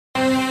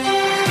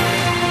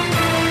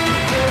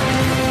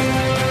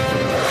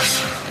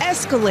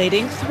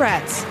escalating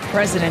threats.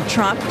 President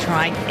Trump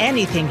trying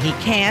anything he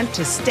can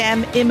to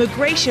stem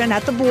immigration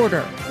at the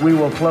border. We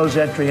will close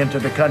entry into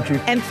the country.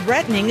 And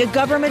threatening a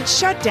government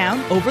shutdown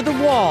over the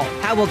wall.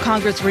 How will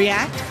Congress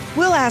react?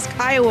 We'll ask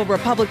Iowa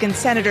Republican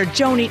Senator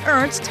Joni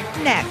Ernst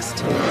next.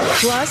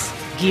 Plus,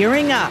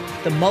 gearing up,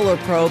 the Mueller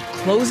probe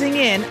closing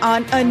in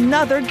on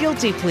another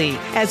guilty plea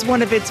as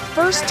one of its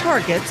first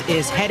targets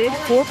is headed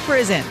for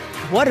prison.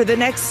 What are the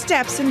next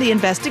steps in the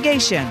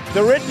investigation?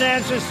 The written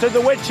answers to the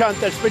witch hunt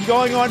that's been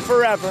going on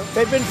forever,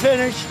 they've been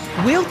finished.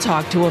 We'll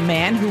talk to a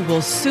man who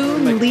will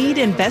soon lead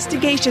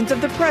investigations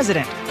of the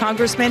president,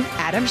 Congressman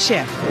Adam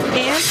Schiff.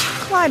 And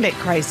climate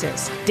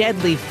crisis,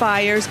 deadly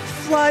fires,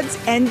 floods,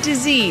 and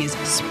disease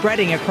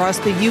spreading across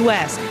the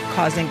U.S.,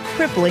 causing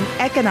crippling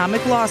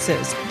economic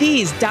losses.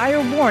 These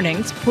dire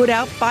warnings put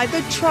out by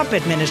the Trump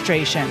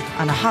administration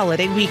on a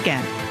holiday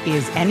weekend.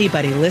 Is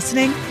anybody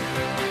listening?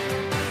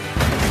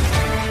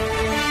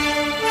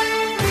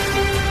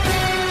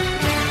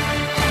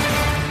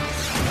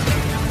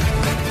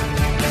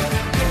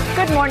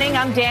 Good morning.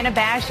 I'm Dana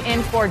Bash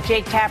in for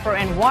Jake Tapper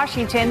in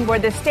Washington, where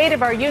the state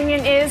of our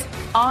union is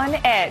on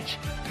edge.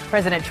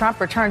 President Trump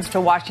returns to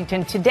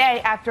Washington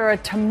today after a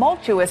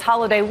tumultuous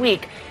holiday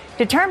week,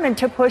 determined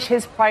to push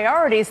his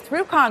priorities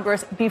through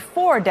Congress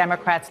before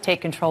Democrats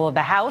take control of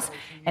the House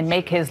and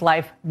make his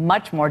life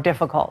much more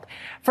difficult.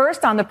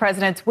 First on the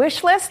president's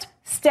wish list,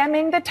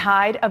 stemming the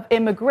tide of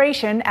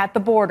immigration at the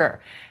border.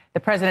 The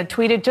president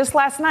tweeted just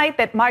last night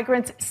that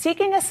migrants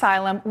seeking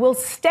asylum will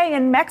stay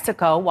in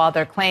Mexico while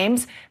their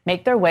claims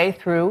make their way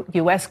through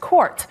U.S.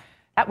 courts.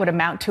 That would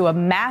amount to a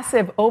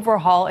massive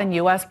overhaul in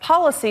U.S.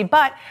 policy,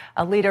 but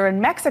a leader in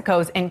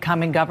Mexico's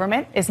incoming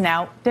government is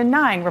now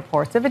denying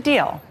reports of a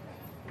deal.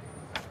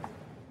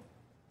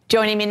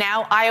 Joining me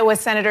now, Iowa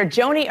Senator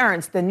Joni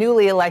Ernst, the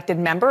newly elected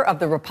member of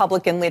the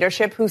Republican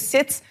leadership who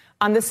sits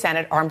on the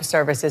Senate Armed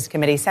Services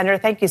Committee. Senator,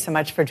 thank you so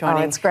much for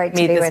joining it's great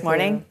me to be this with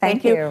morning. You.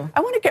 Thank you. I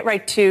want to get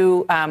right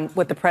to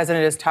what the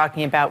president is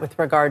talking about with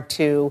regard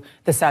to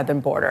the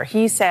southern border.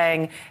 He's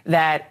saying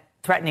that,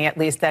 threatening at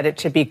least, that it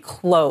should be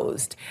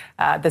closed,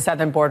 the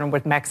southern border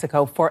with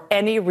Mexico, for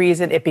any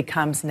reason it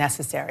becomes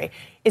necessary.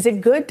 Is it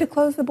good to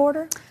close the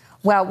border?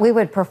 Well, we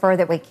would prefer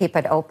that we keep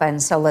it open,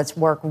 so let's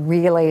work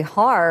really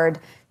hard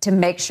to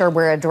make sure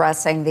we're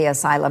addressing the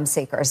asylum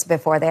seekers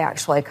before they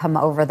actually come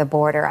over the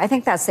border. I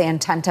think that's the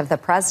intent of the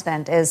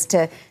president, is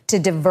to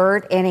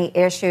divert any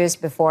issues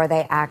before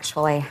they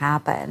actually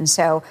happen.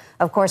 So,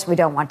 of course, we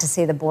don't want to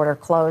see the border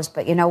closed,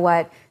 but you know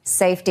what?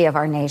 Safety of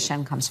our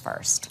nation comes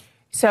first.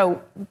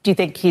 So do you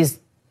think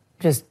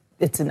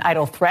it's an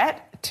idle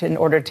threat in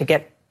order to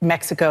get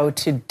Mexico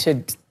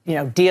to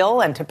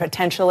deal and to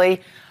potentially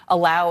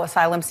allow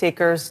asylum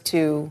seekers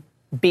to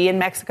be in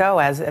Mexico,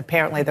 as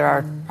apparently there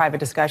are private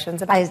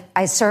discussions about?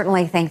 I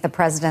certainly think the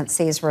president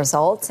sees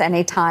results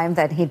anytime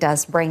that he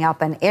does bring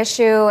up an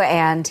issue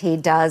and he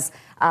does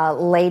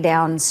lay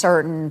down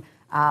certain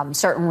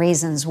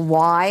reasons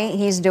why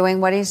he's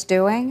doing what he's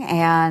doing,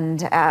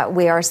 and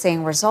we are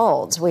seeing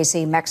results. We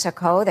see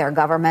Mexico, their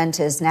government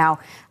is now,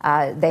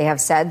 they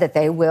have said that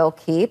they will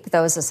keep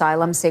those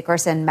asylum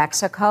seekers in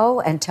Mexico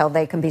until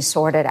they can be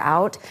sorted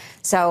out.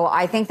 So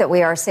I think that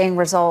we are seeing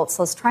results.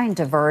 Let's try and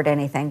divert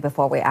anything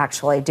before we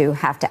actually do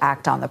have to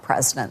act on the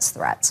president's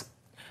threats.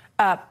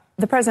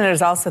 The president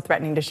is also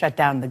threatening to shut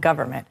down the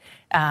government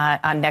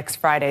on next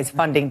Friday's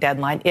funding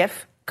deadline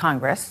if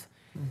Congress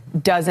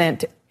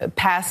doesn't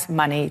pass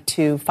money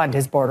to fund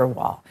his border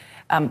wall.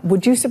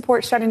 Would you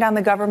support shutting down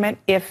the government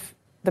if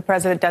the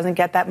president doesn't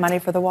get that money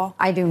for the wall?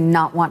 I do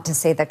not want to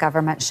see the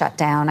government shut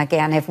down.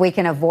 Again, if we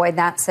can avoid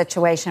that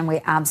situation,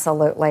 we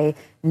absolutely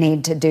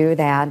need to do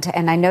that.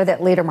 And I know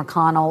that Leader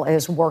McConnell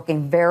is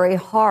working very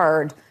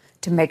hard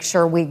to make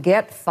sure we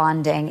get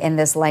funding in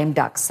this lame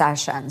duck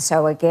session.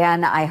 So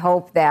again, I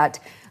hope that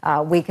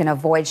we can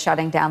avoid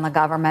shutting down the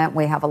government.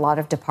 We have a lot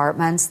of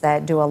departments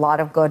that do a lot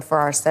of good for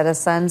our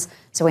citizens,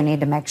 so we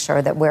need to make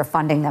sure that we're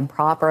funding them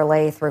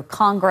properly through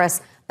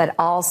Congress, but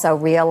also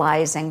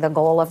realizing the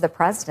goal of the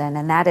president,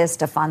 and that is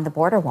to fund the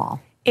border wall.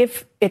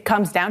 If it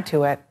comes down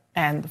to it,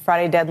 and the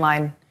Friday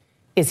deadline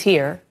is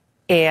here,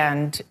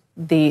 and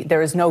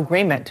there is no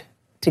agreement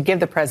to give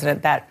the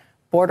president that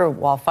border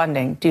wall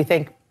funding, do you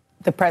think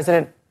the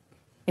president,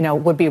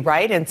 would be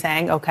right in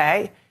saying,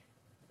 okay,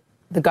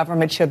 the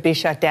government should be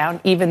shut down,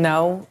 even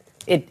though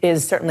it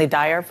is certainly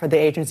dire for the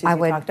agencies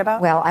you talked about?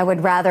 Well, I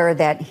would rather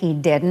that he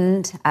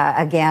didn't.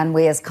 Again,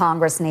 we as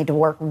Congress need to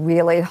work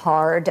really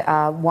hard,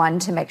 one,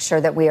 to make sure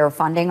that we are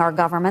funding our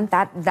government.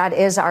 That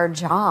is our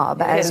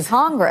job as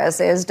Congress,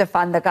 is to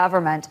fund the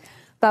government.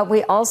 But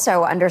we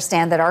also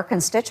understand that our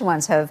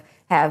constituents have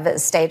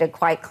stated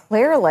quite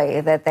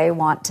clearly that they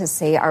want to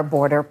see our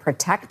border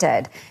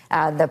protected.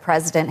 The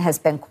president has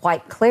been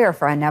quite clear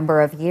for a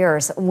number of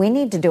years. We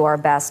need to do our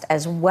best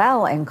as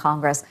well in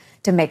Congress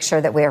to make sure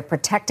that we are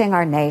protecting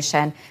our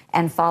nation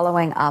and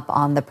following up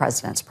on the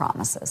president's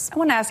promises. I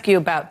want to ask you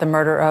about the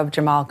murder of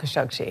Jamal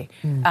Khashoggi.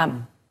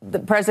 the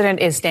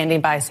president is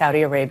standing by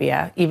Saudi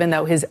Arabia, even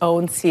though his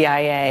own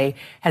CIA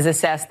has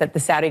assessed that the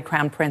Saudi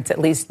crown prince at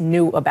least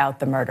knew about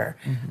the murder.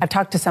 I've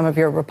talked to some of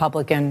your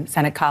Republican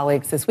Senate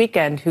colleagues this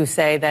weekend who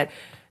say that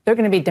they're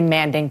going to be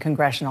demanding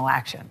congressional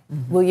action.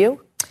 Will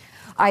you?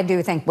 I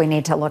do think we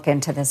need to look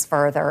into this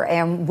further,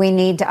 and we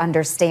need to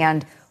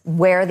understand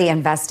where the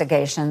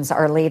investigations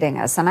are leading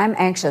us. And I'm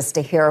anxious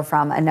to hear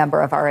from a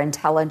number of our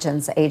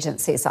intelligence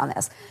agencies on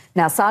this.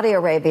 Now, Saudi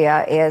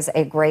Arabia is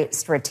a great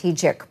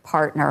strategic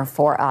partner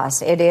for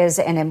us. It is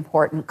an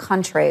important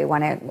country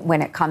when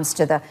it comes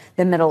to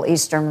the Middle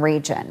Eastern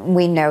region.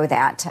 We know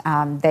that.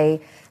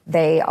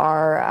 They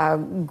are a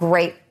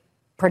great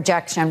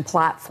projection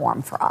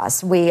platform for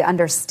us. We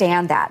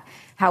understand that.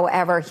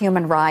 However,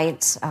 human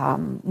rights,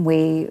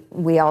 we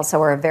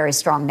also are a very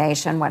strong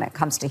nation when it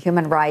comes to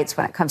human rights,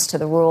 when it comes to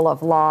the rule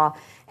of law.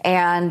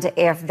 And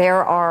if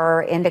there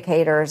are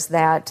indicators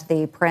that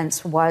the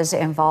prince was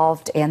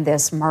involved in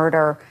this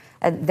murder,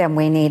 then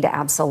we need to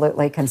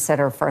absolutely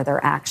consider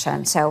further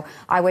action. So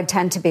I would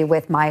tend to be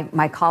with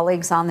my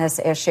colleagues on this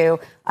issue,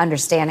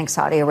 understanding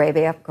Saudi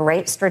Arabia,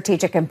 great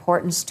strategic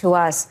importance to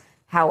us.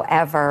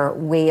 However,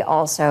 we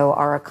also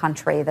are a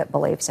country that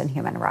believes in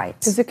human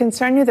rights. Does it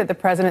concern you that the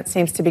president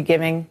seems to be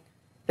giving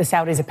the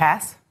Saudis a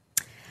pass?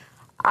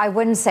 I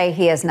wouldn't say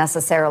he is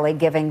necessarily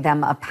giving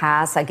them a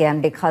pass,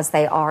 again, because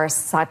they are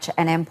such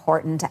an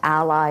important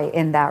ally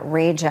in that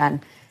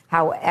region.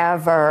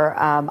 However,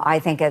 I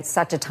think it's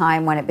such a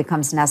time when it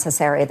becomes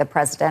necessary. The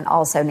president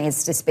also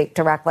needs to speak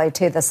directly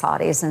to the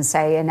Saudis and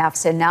say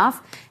enough's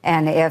enough.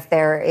 And if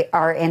there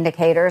are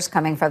indicators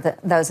coming from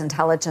those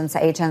intelligence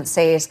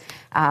agencies,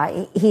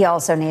 he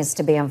also needs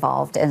to be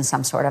involved in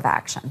some sort of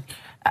action.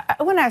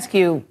 I want to ask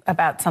you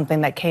about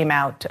something that came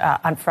out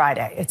on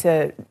Friday. It's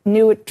a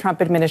new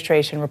Trump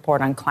administration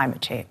report on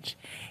climate change.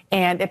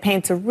 And it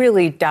paints a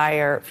really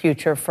dire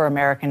future for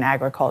American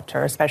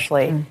agriculture,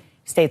 especially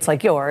states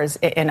like yours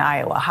in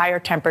Iowa. Higher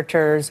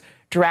temperatures,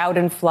 drought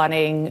and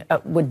flooding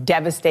would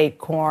devastate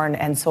corn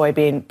and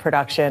soybean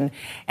production.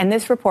 And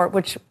this report,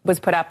 which was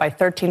put out by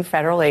 13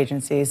 federal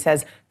agencies,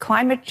 says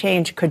climate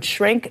change could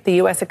shrink the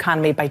U.S.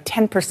 economy by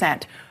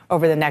 10%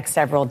 over the next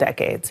several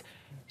decades.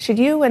 Should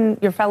you and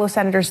your fellow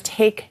senators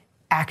take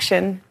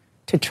action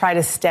to try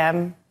to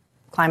stem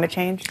climate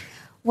change?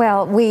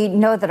 Well, we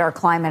know that our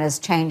climate is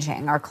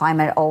changing. Our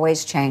climate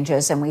always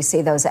changes, and we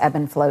see those ebb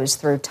and flows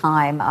through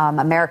time.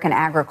 American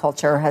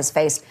agriculture has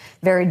faced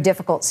very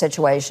difficult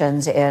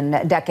situations in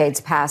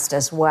decades past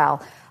as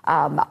well.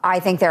 I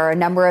think there are a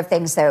number of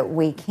things that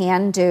we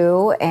can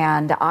do,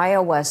 and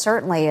Iowa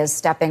certainly is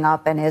stepping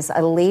up and is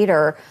a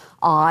leader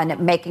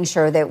on making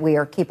sure that we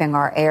are keeping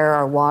our air,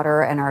 our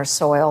water, and our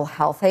soil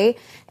healthy.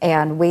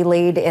 And we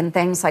lead in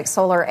things like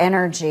solar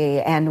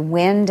energy and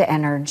wind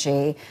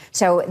energy.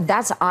 So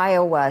that's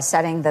Iowa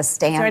setting the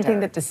standard. Is there anything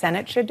that the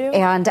Senate should do?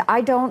 And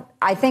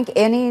I think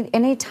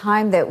any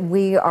time that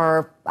we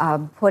are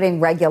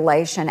putting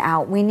regulation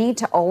out, we need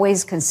to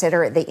always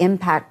consider the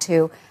impact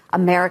to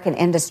American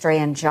industry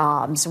and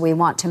jobs. We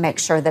want to make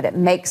sure that it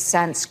makes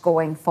sense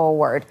going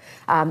forward.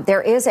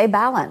 There is a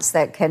balance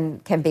that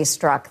can be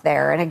struck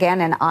there. And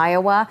again, in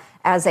Iowa,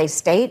 as a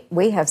state,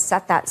 we have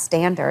set that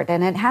standard.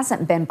 And it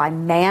hasn't been by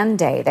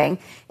mandating,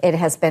 it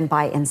has been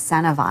by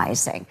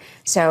incentivizing.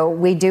 So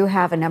we do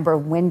have a number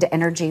of wind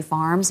energy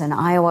farms, and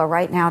Iowa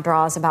right now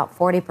draws about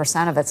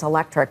 40% of its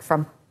electric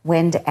from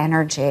wind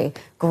energy,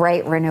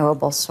 great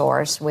renewable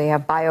source. We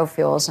have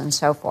biofuels and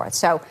so forth.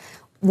 So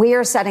we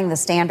are setting the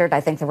standard. I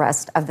think the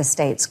rest of the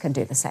states can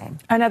do the same.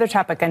 Another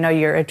topic I know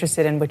you're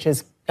interested in, which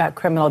is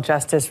criminal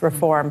justice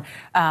reform.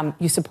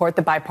 You support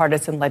the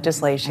bipartisan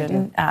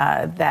legislation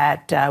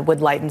that would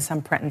lighten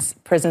some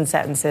prison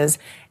sentences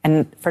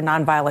and for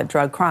nonviolent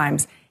drug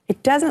crimes.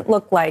 It doesn't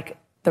look like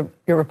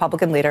your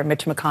Republican leader,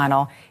 Mitch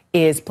McConnell,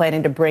 is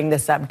planning to bring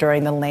this up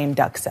during the lame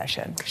duck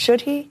session.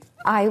 Should he?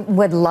 I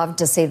would love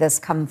to see this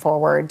come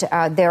forward.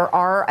 There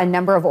are a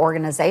number of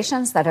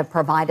organizations that have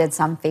provided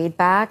some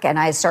feedback, and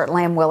I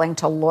certainly am willing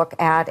to look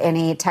at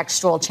any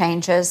textual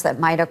changes that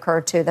might occur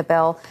to the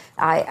bill.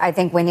 I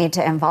think we need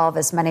to involve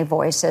as many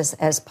voices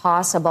as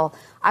possible.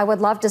 I would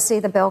love to see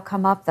the bill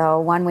come up, though.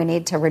 One, we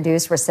need to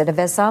reduce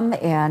recidivism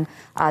in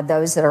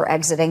those that are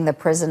exiting the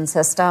prison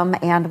system,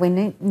 and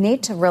we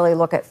need to really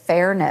look at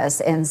fairness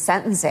in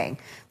sentencing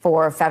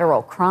for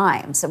federal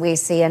crimes. We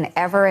see an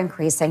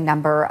ever-increasing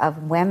number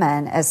of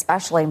women,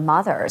 especially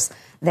mothers,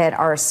 that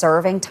are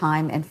serving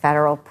time in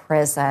federal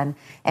prison.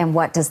 And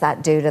what does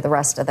that do to the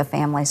rest of the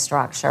family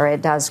structure?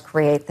 It does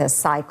create this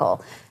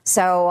cycle.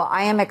 So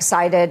I am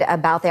excited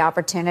about the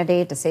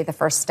opportunity to see the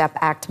First Step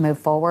Act move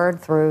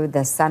forward through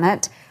the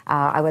Senate.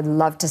 I would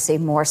love to see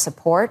more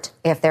support.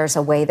 If there's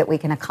a way that we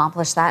can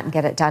accomplish that and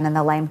get it done in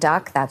the lame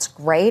duck, that's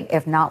great.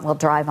 If not, we'll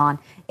drive on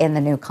in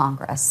the new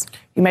Congress.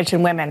 You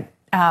mentioned women.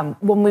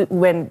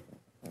 When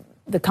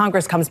the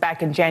Congress comes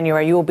back in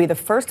January, you will be the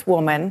first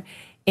woman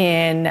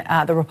in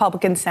the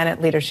Republican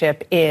Senate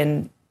leadership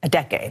in a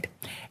decade.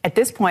 At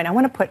this point, I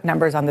want to put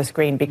numbers on the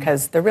screen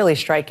because they're really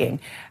striking.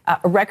 A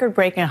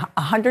record-breaking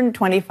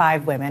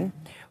 125 women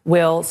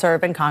will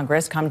serve in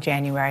Congress come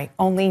January.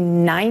 Only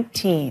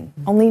 19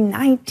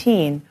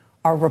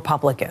 are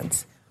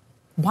Republicans.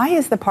 Why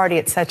is the party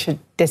at such a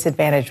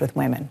disadvantage with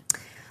women?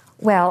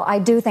 Well, I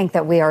do think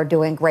that we are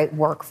doing great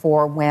work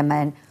for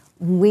women.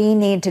 We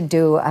need to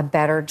do a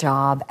better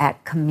job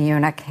at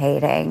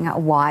communicating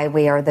why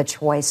we are the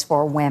choice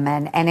for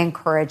women and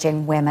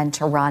encouraging women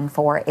to run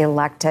for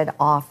elected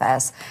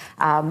office.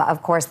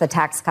 Of course, the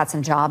Tax Cuts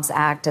and Jobs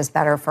Act is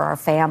better for our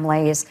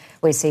families.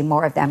 We see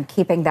more of them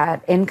keeping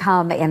that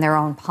income in their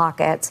own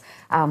pockets.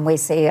 We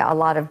see a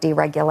lot of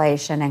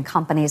deregulation and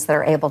companies that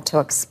are able to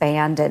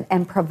expand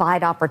and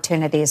provide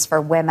opportunities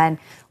for women.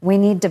 We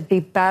need to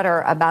be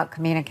better about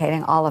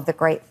communicating all of the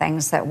great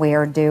things that we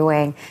are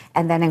doing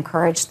and then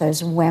encourage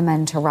those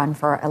women to run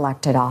for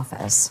elected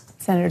office.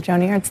 Senator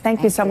Joni Ernst,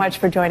 thank you so much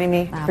for joining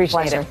me.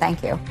 Appreciate pleasure. it.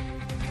 Thank you.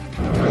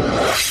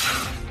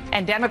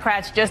 And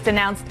Democrats just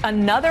announced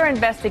another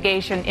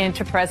investigation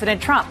into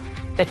President Trump.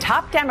 The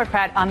top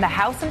Democrat on the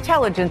House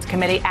Intelligence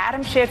Committee,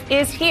 Adam Schiff,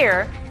 is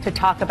here to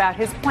talk about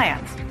his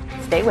plans.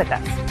 Stay with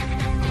us.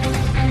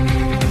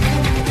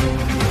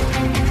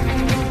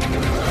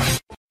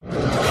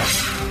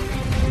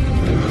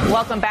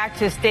 Welcome back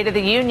to State of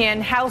the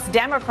Union. House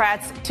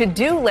Democrats'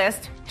 to-do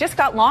list just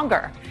got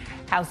longer.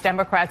 House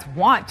Democrats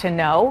want to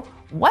know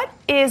what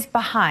is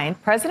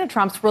behind President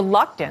Trump's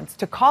reluctance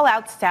to call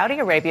out Saudi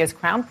Arabia's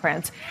crown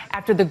prince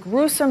after the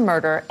gruesome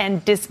murder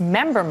and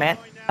dismemberment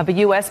of a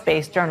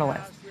U.S.-based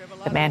journalist.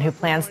 The man who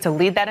plans to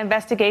lead that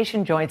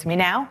investigation joins me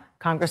now,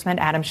 Congressman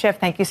Adam Schiff.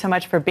 Thank you so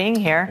much for being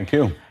here. Thank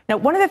you. Now,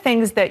 one of the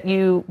things that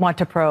you want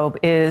to probe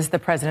is the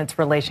president's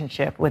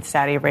relationship with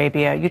Saudi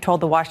Arabia. You told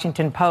the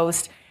Washington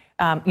Post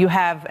you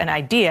have an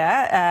idea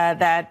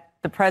that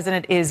the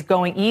president is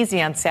going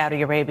easy on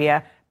Saudi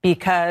Arabia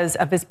because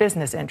of his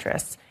business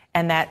interests,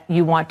 and that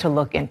you want to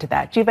look into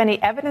that. Do you have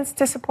any evidence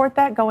to support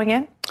that going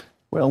in?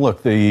 Well,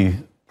 look, the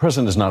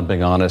president is not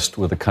being honest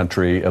with the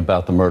country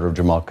about the murder of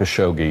Jamal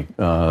Khashoggi.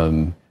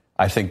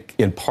 I think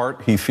in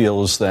part he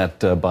feels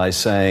that by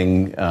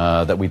saying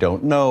that we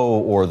don't know,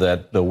 or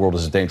that the world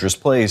is a dangerous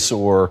place,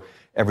 or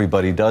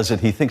everybody does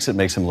it, he thinks it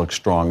makes him look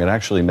strong. It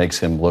actually makes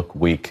him look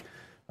weak.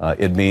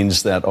 It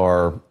means that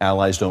our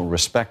allies don't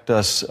respect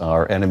us,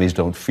 our enemies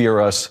don't fear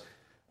us.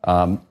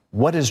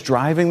 What is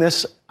driving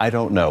this? I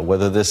don't know.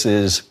 Whether this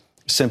is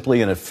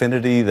simply an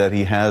affinity that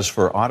he has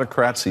for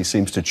autocrats, he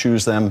seems to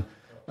choose them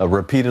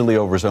repeatedly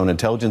over his own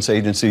intelligence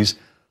agencies,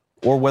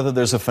 or whether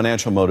there's a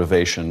financial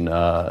motivation,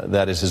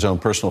 that is his own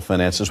personal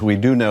finances. We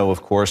do know,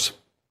 of course,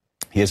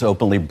 he has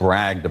openly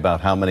bragged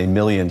about how many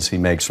millions he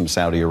makes from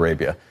Saudi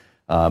Arabia.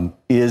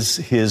 Is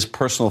his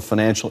personal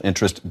financial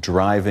interest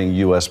driving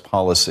U.S.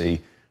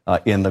 policy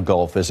in the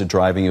Gulf? Is it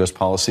driving U.S.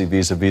 policy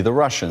vis-a-vis the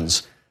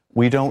Russians?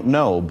 We don't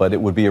know, but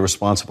it would be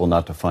irresponsible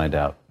not to find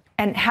out.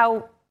 And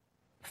how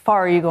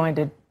far are you going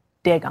to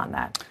dig on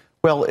that?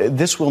 Well,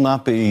 this will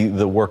not be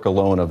the work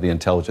alone of the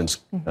Intelligence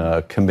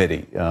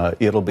Committee.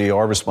 It'll be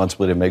our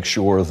responsibility to make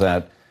sure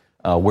that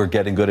we're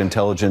getting good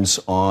intelligence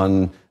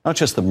on not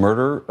just the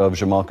murder of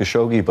Jamal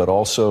Khashoggi, but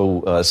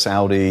also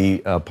Saudi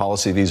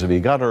policy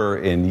vis-a-vis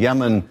Qatar in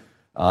Yemen,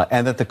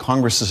 and that the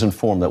Congress is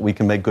informed, that we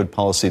can make good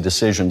policy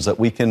decisions, that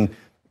we can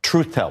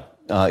truth tell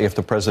if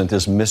the president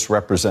is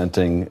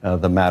misrepresenting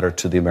the matter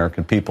to the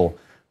American people,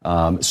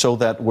 so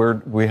that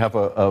we have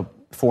a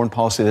foreign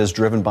policy that is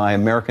driven by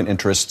American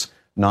interests,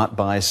 not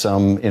by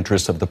some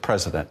interest of the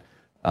president.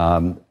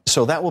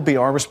 So that will be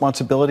our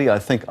responsibility. I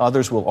think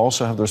others will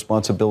also have the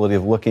responsibility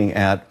of looking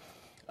at,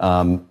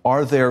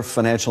 are there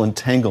financial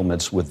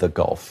entanglements with the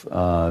Gulf?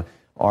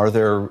 Are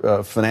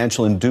there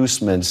financial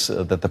inducements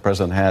that the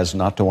president has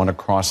not to want to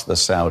cross the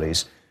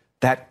Saudis?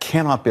 That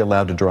cannot be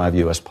allowed to drive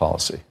U.S.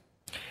 policy.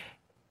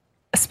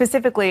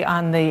 Specifically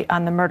on the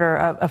murder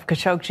of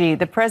Khashoggi,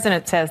 the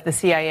president says the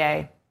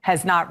CIA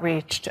has not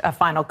reached a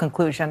final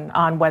conclusion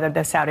on whether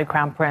the Saudi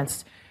crown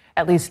prince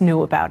at least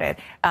knew about it.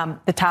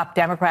 The top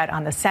Democrat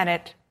on the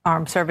Senate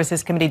Armed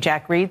Services Committee,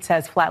 Jack Reed,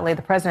 says flatly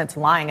the president's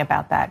lying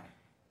about that.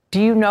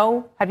 Do you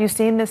know, have you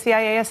seen the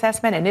CIA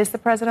assessment, and is the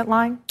president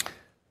lying?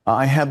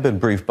 I have been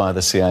briefed by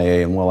the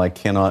CIA, and while I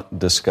cannot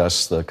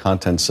discuss the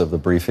contents of the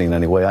briefing in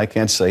any way, I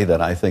can say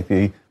that I think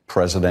the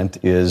president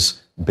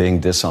is being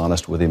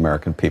dishonest with the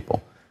American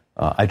people.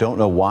 I don't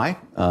know why.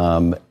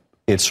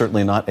 It's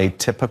certainly not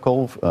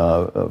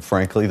atypical.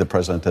 Frankly, the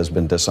president has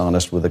been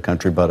dishonest with the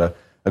country about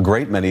a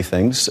great many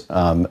things.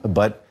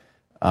 But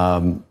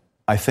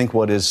I think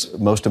what is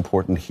most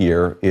important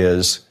here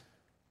is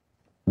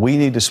we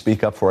need to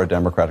speak up for our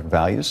democratic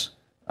values.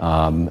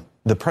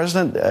 The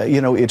president,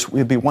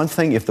 it'd be one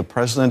thing if the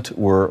president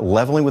were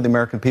leveling with the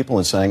American people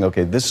and saying,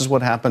 okay, this is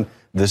what happened,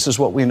 this is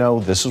what we know,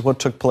 this is what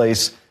took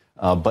place,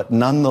 but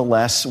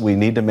nonetheless, we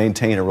need to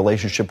maintain a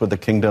relationship with the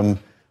kingdom.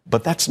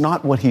 But that's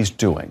not what he's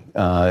doing.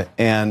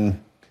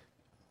 And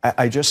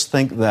I just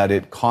think that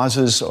it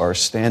causes our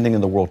standing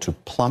in the world to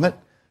plummet.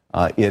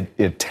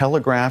 It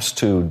telegraphs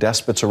to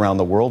despots around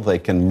the world they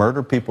can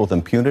murder people with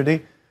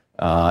impunity,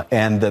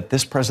 and that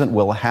this president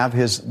will have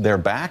their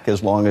back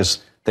as long as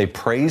they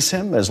praise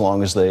him, as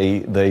long as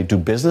they do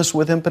business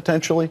with him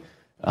potentially.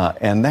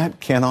 And that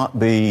cannot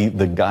be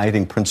the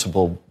guiding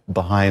principle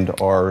behind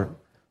our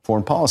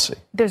foreign policy.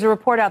 There's a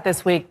report out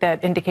this week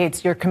that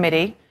indicates your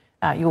committee,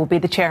 you will be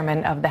the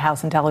chairman of the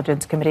House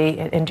Intelligence Committee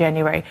in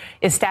January,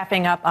 is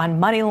staffing up on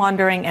money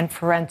laundering and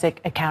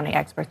forensic accounting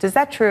experts. Is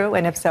that true?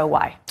 And if so,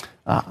 why?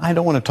 I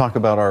don't want to talk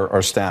about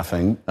our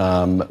staffing,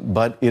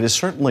 but it is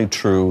certainly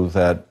true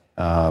that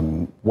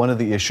one of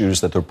the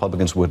issues that the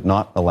Republicans would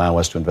not allow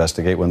us to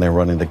investigate when they're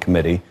running the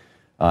committee,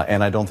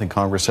 and I don't think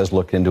Congress has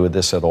looked into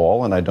this at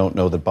all, and I don't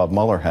know that Bob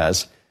Mueller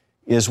has,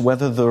 is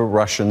whether the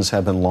Russians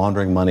have been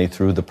laundering money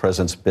through the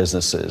president's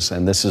businesses.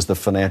 And this is the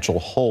financial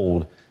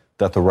hold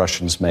that the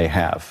Russians may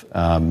have.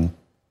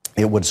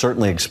 It would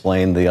certainly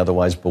explain the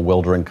otherwise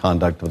bewildering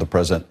conduct of the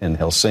president in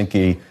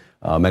Helsinki,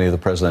 many of the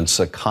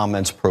president's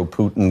comments,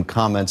 pro-Putin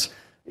comments.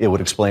 It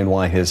would explain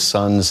why his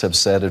sons have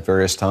said at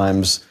various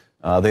times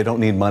they don't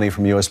need money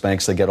from U.S.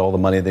 banks. They get all the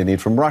money they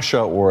need from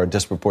Russia, or a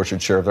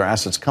disproportionate share of their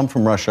assets come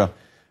from Russia.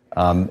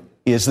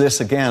 Is this,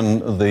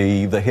 again,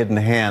 the hidden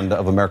hand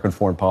of American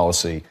foreign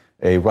policy,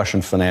 a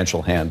Russian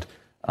financial hand?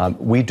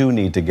 We do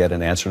need to get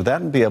an answer to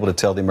that and be able to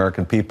tell the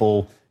American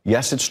people,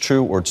 yes, it's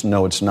true, or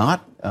no, it's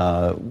not.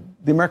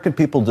 The American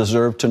people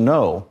deserve to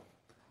know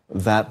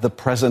that the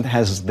president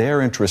has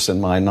their interests in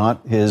mind,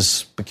 not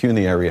his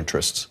pecuniary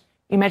interests.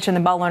 You mentioned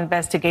the Mueller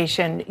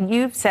investigation.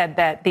 You've said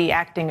that the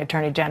acting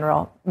attorney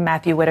general,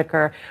 Matthew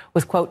Whitaker,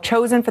 was, quote,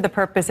 chosen for the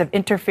purpose of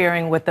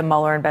interfering with the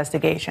Mueller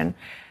investigation.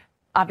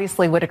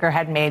 Obviously, Whitaker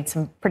had made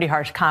some pretty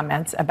harsh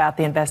comments about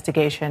the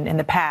investigation in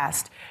the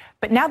past.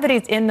 But now that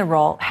he's in the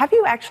role, have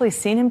you actually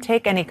seen him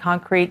take any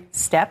concrete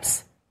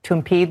steps to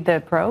impede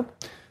the probe?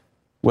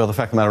 Well, the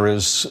fact of the matter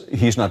is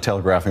he's not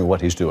telegraphing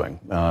what he's doing.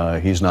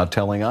 He's not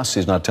telling us.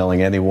 He's not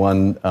telling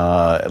anyone,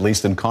 at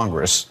least in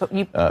Congress.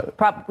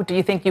 But do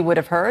you think you would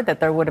have heard that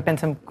there would have been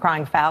some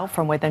crying foul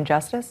from within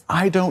justice?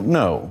 I don't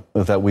know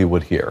that we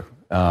would hear.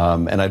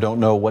 And I don't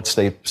know what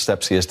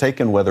steps he has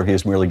taken, whether he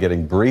is merely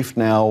getting briefed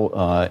now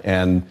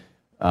and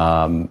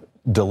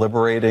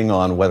deliberating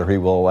on whether he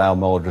will allow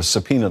Mueller to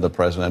subpoena the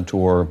president,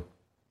 or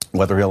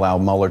whether he'll allow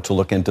Mueller to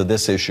look into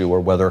this issue, or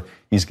whether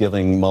he's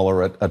giving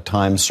Mueller a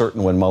time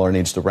certain when Mueller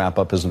needs to wrap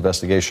up his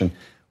investigation.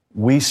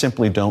 We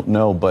simply don't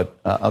know. But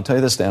I'll tell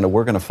you this, Dana,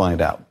 we're going to find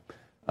out.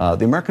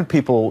 The American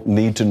people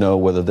need to know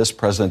whether this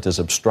president is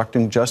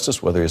obstructing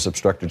justice, whether he's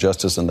obstructed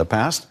justice in the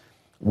past,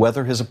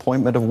 whether his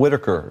appointment of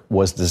Whitaker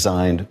was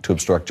designed to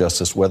obstruct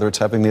justice, whether it's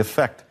having the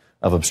effect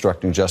of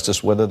obstructing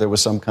justice, whether there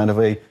was some kind of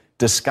a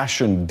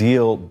discussion,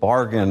 deal,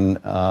 bargain,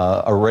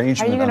 arrangement,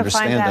 understanding. How are you going to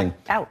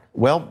find that out?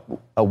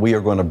 Well, we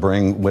are going to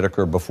bring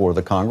Whitaker before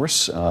the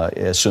Congress,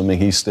 assuming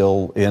he's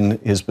still in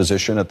his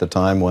position at the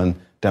time when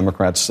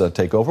Democrats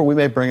take over. We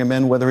may bring him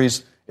in whether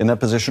he's in that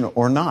position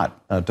or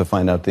not to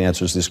find out the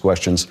answers to these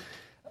questions.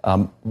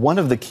 One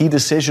of the key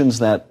decisions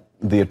that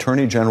the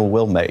Attorney General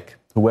will make,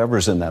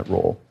 whoever's in that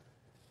role,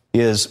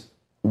 is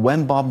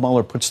when Bob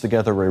Mueller puts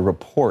together a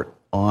report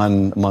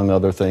on, among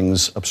other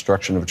things,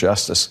 obstruction of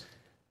justice,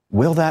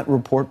 will that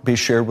report be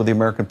shared with the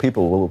American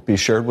people? Will it be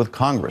shared with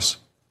Congress?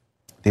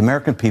 The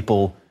American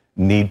people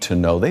need to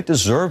know. They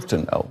deserve to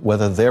know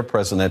whether their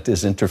president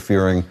is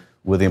interfering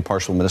with the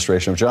impartial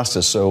administration of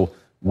justice. So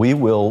we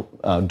will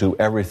do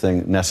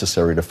everything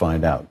necessary to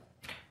find out.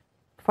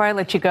 Before I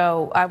let you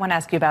go, I want to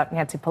ask you about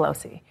Nancy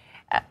Pelosi.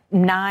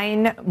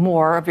 9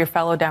 more of your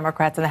fellow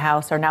Democrats in the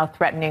House are now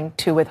threatening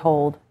to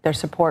withhold their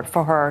support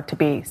for her to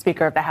be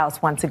Speaker of the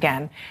House once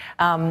again.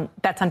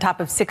 That's on top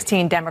of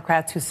 16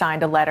 Democrats who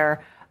signed a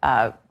letter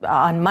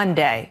on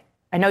Monday.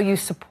 I know you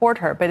support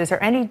her, but is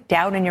there any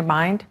doubt in your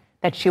mind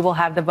that she will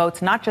have the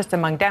votes, not just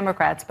among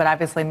Democrats, but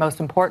obviously most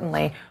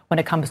importantly when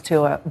it comes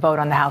to a vote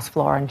on the House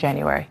floor in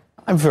January?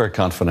 I'm very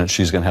confident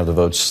she's going to have the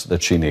votes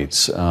that she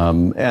needs.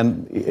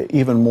 And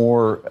even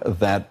more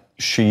that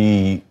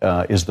she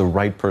is the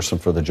right person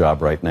for the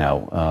job right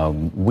now.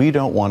 We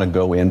don't want to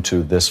go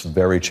into this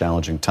very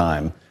challenging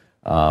time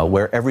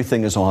where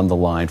everything is on the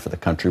line for the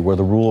country, where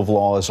the rule of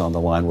law is on the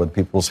line, where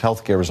people's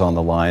health care is on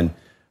the line,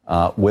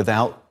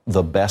 without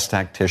the best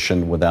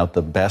tactician, without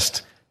the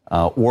best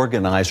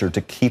organizer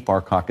to keep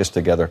our caucus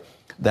together.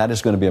 That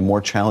is going to be a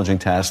more challenging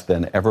task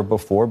than ever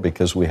before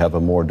because we have a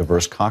more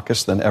diverse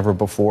caucus than ever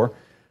before.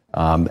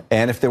 And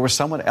if there was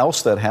someone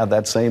else that had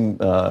that same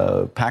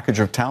package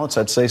of talents,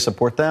 I'd say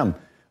support them.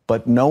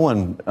 But no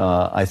one,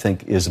 I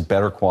think, is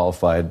better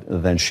qualified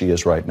than she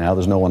is right now.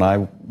 There's no one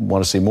I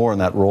want to see more in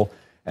that role.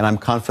 And I'm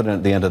confident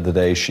at the end of the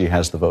day, she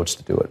has the votes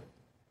to do it.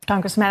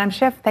 Congressman Adam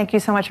Schiff, thank you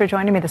so much for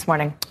joining me this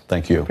morning.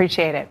 Thank you.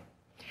 Appreciate it.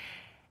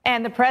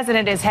 And the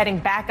president is heading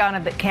back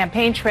on the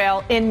campaign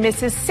trail in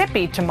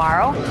Mississippi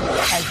tomorrow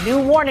as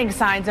new warning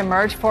signs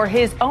emerge for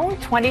his own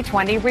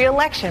 2020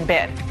 re-election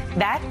bid.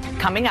 That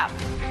coming up.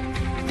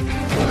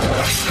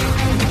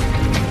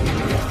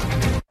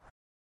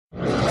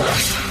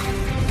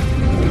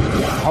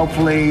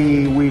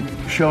 Hopefully, we've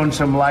shown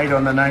some light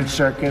on the Ninth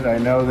Circuit. I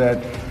know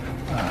that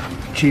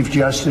Chief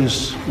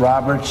Justice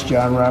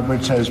John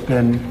Roberts, has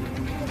been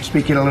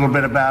speaking a little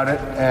bit about it,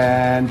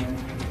 and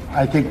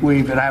I think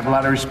and I have a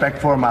lot of respect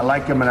for him. I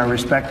like him and I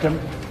respect him,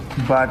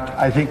 but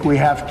I think we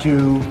have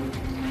to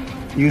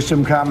use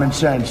some common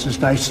sense.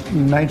 This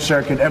Ninth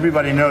Circuit,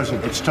 everybody knows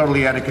it. It's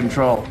totally out of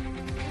control.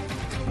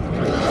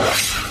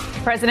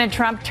 President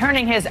Trump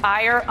turning his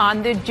ire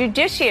on the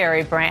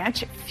judiciary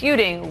branch,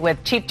 feuding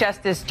with Chief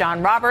Justice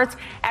John Roberts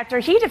after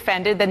he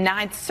defended the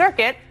Ninth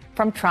Circuit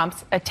from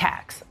Trump's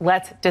attacks.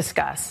 Let's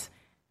discuss.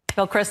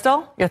 Bill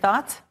Kristol, your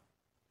thoughts?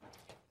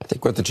 I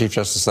think what the Chief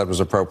Justice said was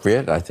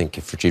appropriate. I think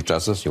for Chief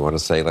Justice, you want to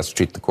say, let's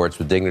treat the courts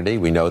with dignity.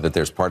 We know that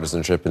there's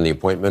partisanship in the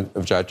appointment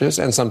of judges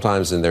and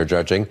sometimes in their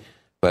judging,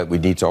 but we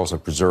need to also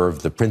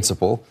preserve the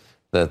principle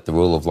that the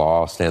rule of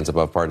law stands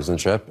above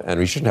partisanship, and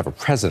we shouldn't have a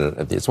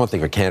president. It's one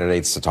thing for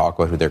candidates to talk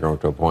about who they're going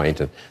to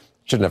appoint, and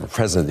shouldn't have a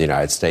president of the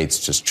United States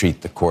just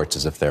treat the courts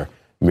as if they're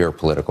mere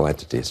political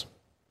entities.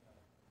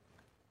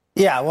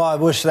 Yeah, well, I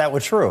wish that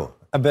were true.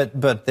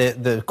 But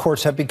the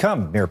courts have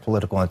become mere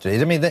political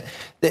entities. I mean,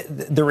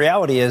 the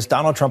reality is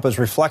Donald Trump is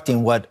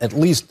reflecting what at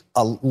least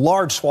a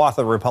large swath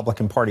of the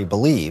Republican Party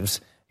believes.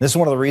 This is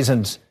one of the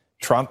reasons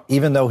Trump,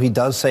 even though he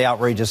does say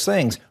outrageous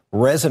things,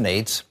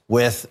 resonates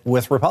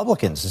with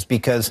Republicans, is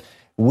because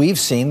we've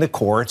seen the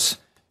courts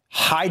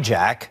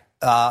hijack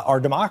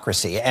our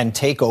democracy and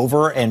take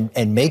over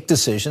and make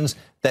decisions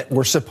that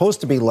were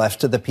supposed to be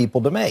left to the people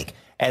to make.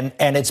 And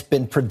it's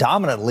been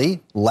predominantly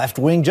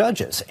left-wing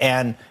judges.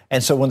 And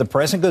so when the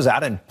president goes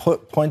out and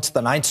points to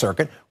the Ninth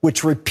Circuit,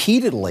 which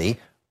repeatedly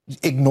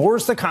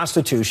ignores the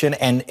Constitution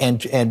and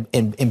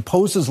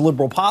imposes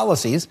liberal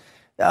policies,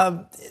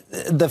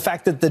 the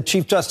fact that the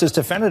Chief Justice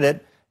defended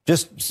it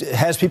just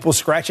has people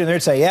scratching their head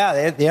and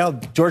say, yeah,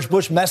 George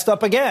Bush messed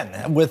up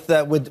again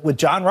with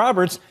John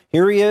Roberts.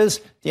 Here he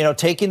is,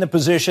 taking the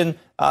position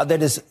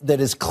that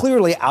is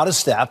clearly out of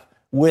step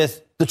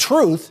with the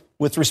truth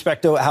with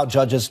respect to how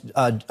judges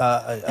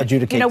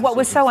adjudicate. What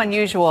was so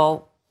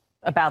unusual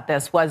about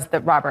this was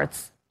that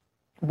Roberts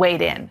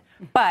weighed in.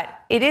 But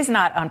it is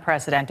not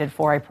unprecedented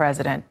for a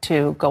president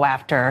to go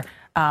after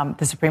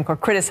the Supreme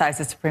Court, criticize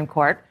the Supreme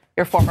Court.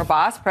 Your former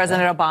boss,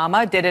 President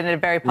Obama, did it in a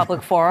very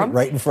public forum.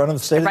 Right in front of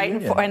the State of the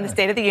Union. In the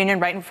State of the Union,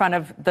 right in front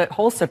of the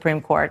whole Supreme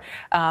Court,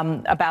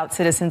 about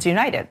Citizens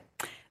United.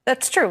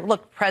 That's true.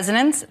 Look,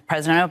 President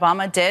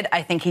Obama did.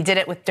 I think he did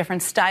it with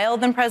different style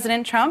than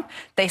President Trump.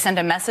 They send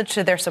a message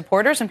to their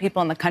supporters and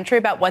people in the country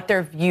about what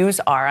their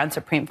views are on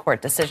Supreme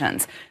Court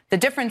decisions. The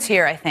difference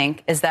here, I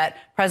think, is that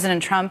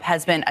President Trump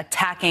has been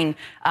attacking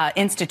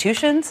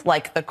institutions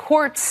like the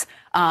courts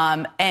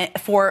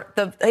for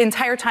the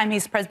entire time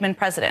he's been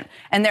president.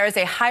 And there is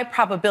a high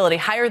probability,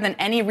 higher than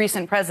any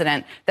recent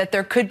president, that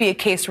there could be a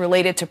case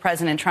related to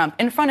President Trump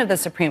in front of the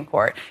Supreme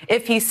Court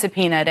if he's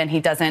subpoenaed and he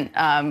doesn't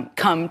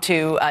come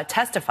to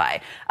testify.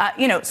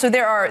 So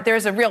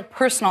there's a real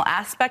personal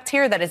aspect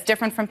here that is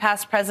different from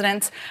past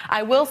presidents.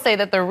 I will say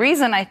that the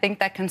reason I think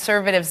that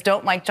conservatives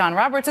don't like John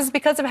Roberts is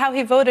because of how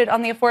he voted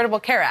on the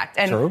Affordable Care Act.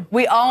 And True.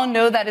 We all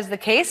know that is the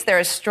case. There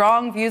are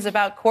strong views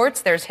about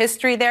courts. There's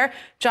history there.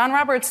 John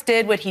Roberts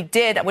did what he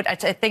did, which I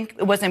think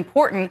was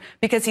important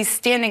because he's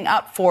standing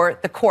up for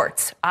the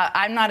courts.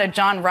 I'm not a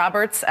John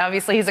Roberts.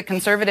 Obviously, he's a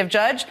conservative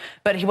judge,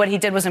 but what he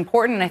did was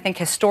important and I think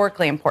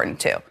historically important,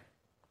 too.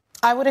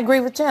 I would agree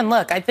with Jen.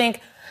 Look, I think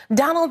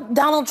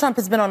Donald Trump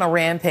has been on a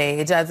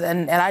rampage,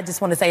 and I just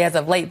want to say as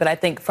of late, but I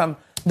think from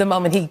the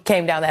moment he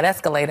came down that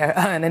escalator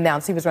and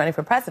announced he was running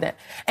for president.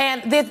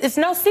 And it's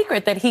no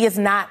secret that he is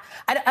not,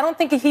 I don't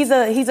think he's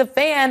a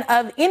fan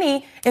of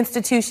any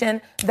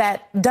institution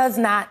that does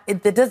not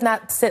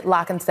sit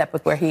lock and step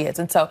with where he is.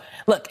 And so,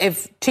 look,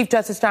 if Chief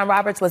Justice John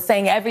Roberts was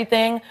saying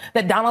everything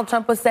that Donald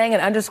Trump was saying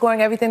and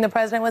underscoring everything the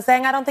president was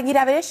saying, I don't think he'd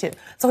have an issue.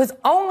 So his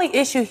only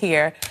issue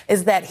here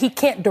is that he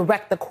can't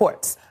direct the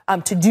courts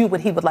to do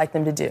what he would like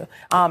them to do.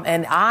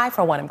 And I,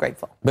 for one, am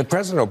grateful. But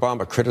President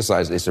Obama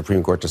criticized a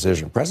Supreme Court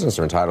decision. Presidents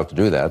are entitled to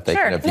do that. They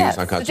can have views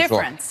on constitutional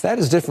law. That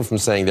is different from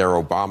saying there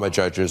are Obama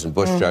judges and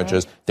Bush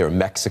judges. There are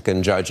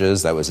Mexican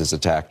judges. That was his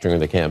attack during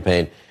the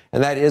campaign.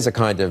 And that is a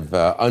kind of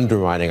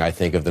undermining, I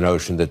think, of the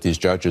notion that these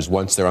judges,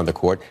 once they're on the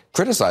court,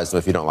 criticize them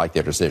if you don't like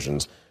their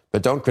decisions.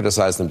 But don't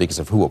criticize them because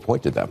of who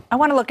appointed them. I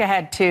want to look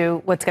ahead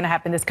to what's going to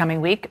happen this coming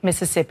week.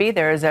 Mississippi,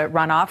 there is a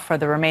runoff for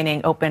the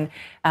remaining open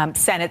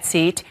Senate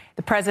seat.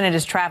 The president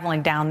is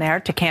traveling down there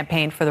to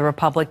campaign for the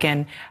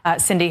Republican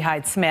Cindy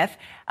Hyde-Smith,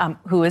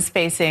 who is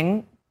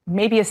facing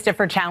maybe a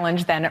stiffer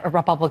challenge than a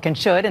Republican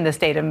should in the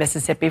state of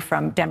Mississippi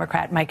from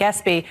Democrat Mike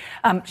Espy.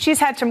 She's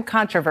had some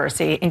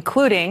controversy,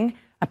 including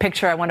a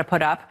picture I want to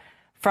put up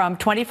from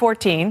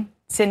 2014,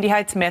 Cindy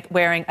Hyde-Smith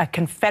wearing a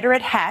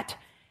Confederate hat,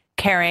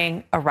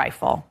 carrying a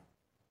rifle.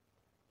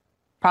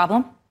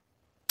 Problem?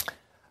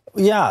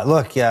 Yeah,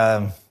 look,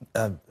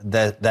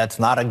 that's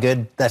not a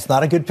good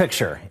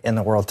picture in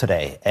the world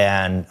today.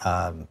 And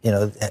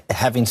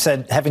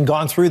having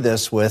gone through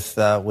this with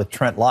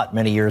Trent Lott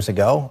many years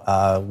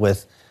ago,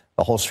 with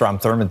the whole Strom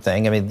Thurmond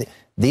thing, I mean,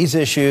 these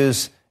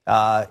issues,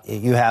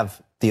 you have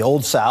the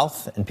Old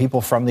South and people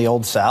from the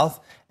Old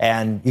South,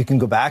 and you can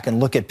go back and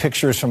look at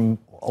pictures from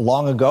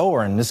long ago,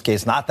 or in this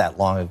case, not that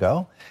long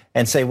ago,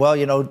 and say, well,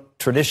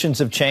 traditions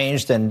have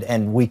changed,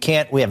 and we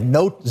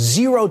have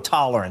zero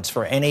tolerance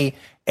for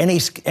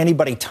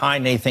anybody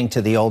tying anything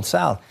to the Old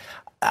South.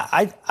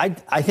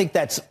 I think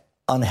that's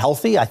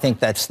unhealthy. I think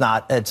that's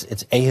not, it's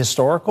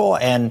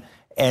ahistorical.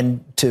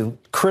 And to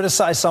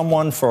criticize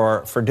someone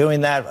for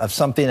doing that, of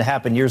something that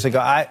happened years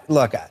ago,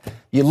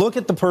 you look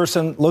at the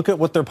person, look at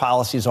what their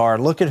policies are,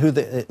 look at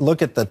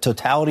the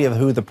totality of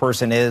who the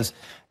person is.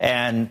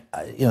 And,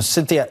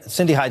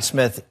 Cindy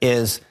Hyde-Smith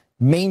is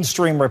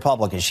mainstream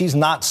Republican. She's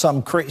not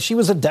she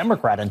was a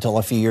Democrat until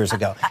a few years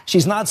ago.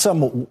 She's not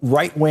some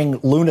right-wing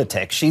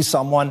lunatic. She's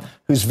someone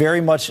who's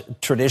very much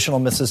traditional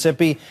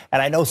Mississippi.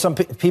 And I know some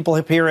people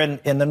up here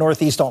in the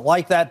Northeast don't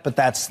like that, but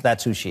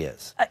that's who she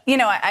is.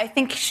 I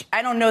think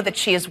I don't know that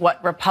she is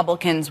what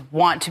Republicans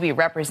want to be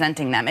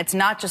representing them. It's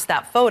not just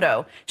that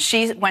photo.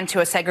 She went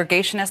to a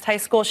segregationist high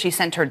school. She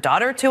sent her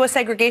daughter to a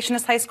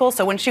segregationist high school.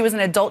 So when she was an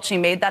adult, she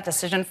made that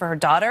decision for her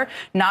daughter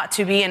not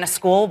to be in a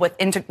school with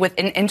an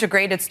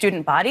integrated student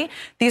body.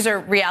 These are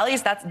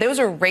realities. Those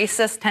are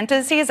racist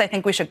tendencies. I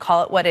think we should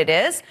call it what it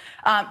is.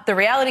 The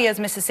reality is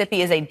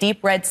Mississippi is a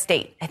deep red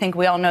state. I think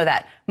we all know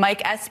that.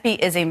 Mike Espy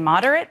is a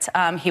moderate.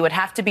 He would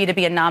have to be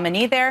a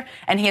nominee there,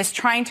 and he is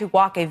trying to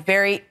walk a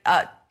very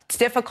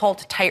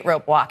difficult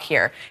tightrope walk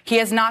here. He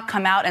has not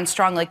come out and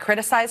strongly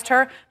criticized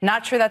her.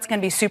 Not sure that's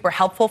going to be super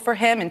helpful for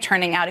him in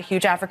turning out a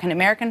huge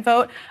African-American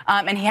vote.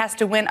 And he has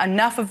to win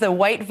enough of the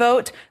white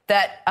vote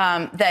that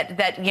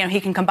he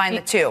can combine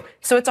the two.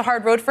 So it's a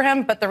hard road for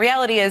him. But the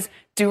reality is,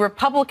 do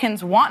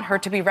Republicans want her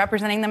to be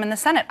representing them in the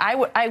Senate?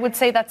 I would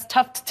say that's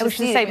tough to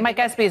see. Say Mike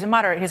Espy is a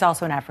moderate. He's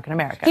also an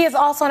African-American. He is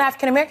also an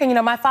African-American.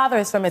 My father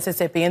is from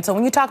Mississippi. And so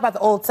when you talk about the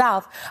Old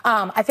South,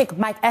 I think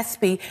Mike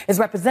Espy is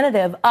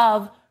representative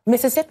of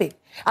Mississippi.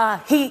 So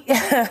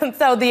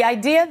the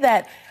idea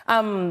that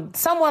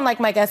someone like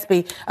Mike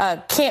Espy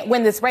can't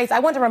win this race, I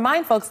want to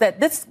remind folks that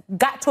this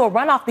got to a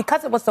runoff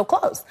because it was so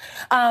close.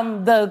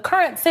 The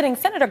current sitting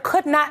senator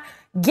could not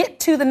get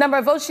to the number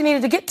of votes she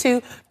needed to get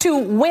to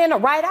win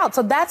right out.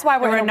 So that's why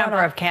there were a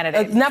number of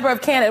candidates.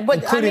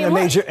 But,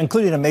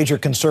 including a major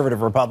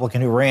conservative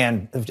Republican who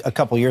ran a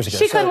couple years ago.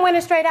 She couldn't win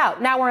it straight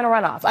out. Now we're in a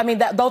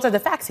runoff. Those are the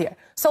facts here.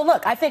 So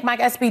look, I think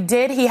Mike Espy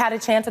he had a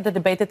chance at the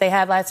debate that they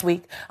had last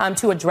week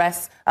to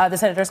address the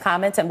senator's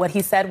comments. And what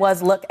he said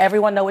was, look,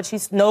 everyone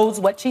knows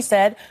what she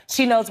said.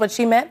 She knows what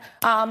she meant.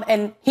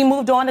 And he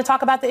moved on to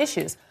talk about the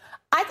issues.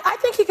 I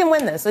think he can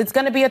win this. It's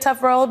going to be a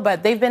tough road,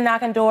 but they've been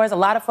knocking doors. A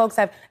lot of folks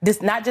have,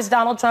 not just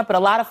Donald Trump, but a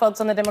lot of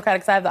folks on the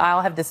Democratic side of the aisle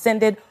have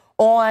descended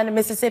on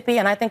Mississippi,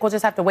 and I think we'll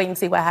just have to wait and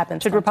see what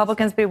happens. Should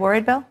Republicans be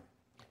worried, Bill?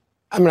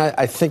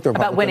 I think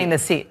about winning the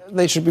seat.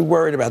 They should be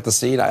worried about the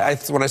seat.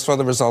 When I saw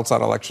the results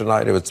on election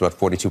night, it was about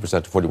 42% to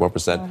 41%.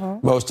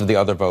 Mm-hmm. Most of the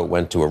other vote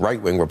went to a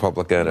right-wing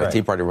Republican, a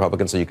Tea Party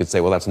Republican, so you could say,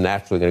 well, that's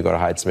naturally going to go to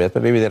Hyde-Smith,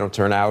 but maybe they don't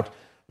turn out.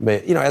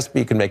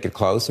 Espy can make it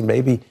close, and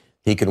maybe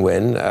he can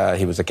win.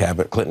 He was a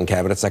Clinton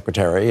cabinet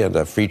secretary and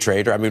a free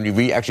trader. When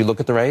we actually look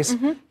at the race,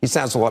 he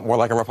sounds a lot more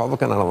like a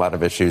Republican on a lot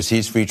of issues.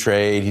 He's free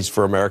trade. He's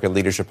for American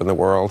leadership in the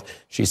world.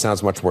 She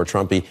sounds much more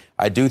Trumpy.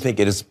 I do think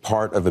it is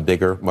part of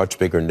a much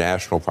bigger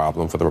national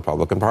problem for the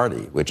Republican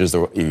Party, which is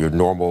your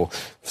normal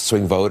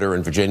swing voter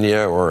in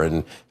Virginia or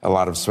in a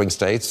lot of swing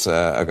states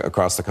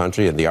across the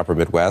country in the upper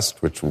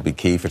Midwest, which will be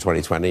key for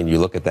 2020. And you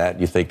look at that and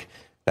you think,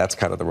 that's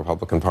kind of the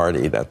Republican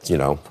Party that's,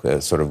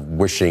 sort of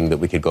wishing that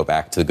we could go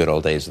back to the good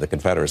old days of the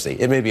Confederacy.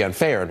 It may be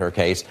unfair in her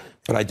case,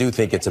 but I do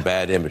think it's a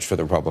bad image for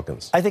the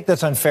Republicans. I think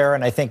that's unfair,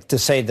 and I think to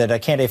say that a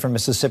candidate from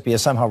Mississippi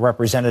is somehow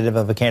representative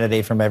of a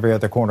candidate from every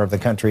other corner of the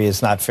country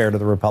is not fair to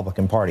the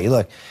Republican Party.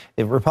 Look,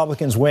 if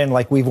Republicans win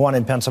like we've won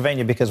in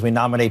Pennsylvania because we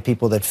nominate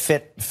people that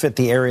fit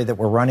the area that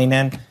we're running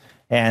in,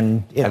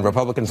 and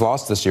Republicans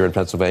lost this year in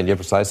Pennsylvania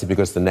precisely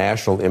because the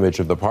national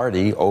image of the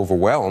party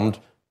overwhelmed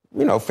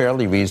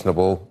fairly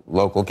reasonable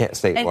local,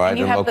 statewide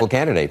and local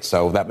candidates.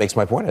 So that makes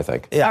my point, I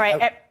think. Yeah. All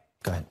right.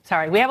 Go ahead.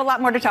 Sorry. We have a lot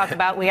more to talk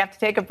about. We have to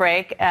take a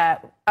break.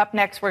 Up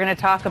next, we're going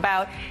to talk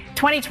about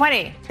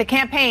 2020. The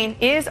campaign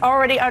is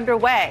already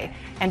underway,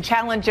 and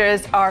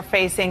challengers are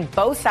facing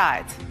both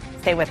sides.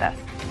 Stay with us.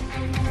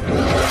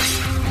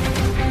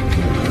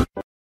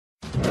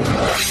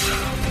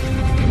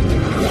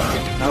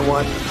 I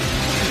want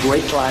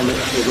great climate.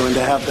 We're going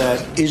to have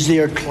that. Is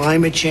there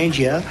climate change?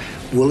 Yeah.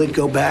 Will it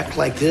go back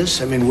like this?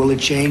 Will it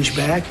change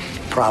back?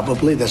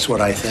 Probably. That's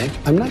what I think.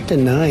 I'm not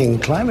denying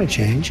climate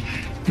change,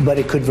 but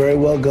it could very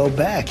well go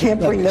back. Can't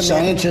bring them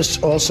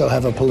Scientists also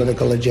have a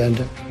political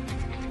agenda.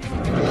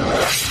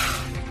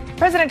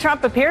 President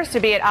Trump appears to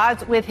be at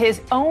odds with his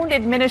own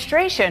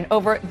administration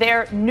over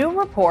their new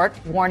report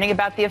warning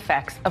about the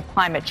effects of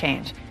climate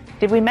change.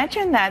 Did we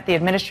mention that the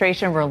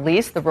administration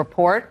released the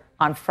report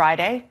on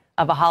Friday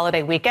of a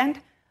holiday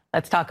weekend?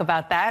 Let's talk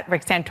about that.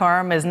 Rick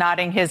Santorum is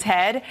nodding his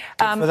head.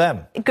 Good for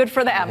them. Good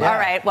for them. Yeah. All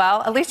right.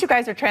 Well, at least you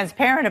guys are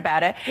transparent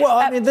about it.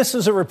 Well, this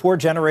is a report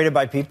generated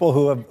by people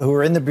who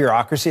are in the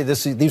bureaucracy.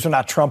 These are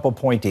not Trump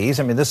appointees.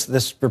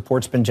 This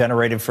report's been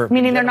generated for...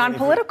 Meaning they're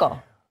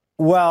non-political.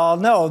 Well,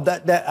 no.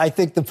 That I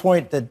think the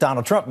point that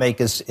Donald Trump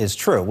makes is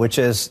true, which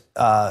is,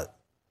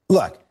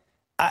 look,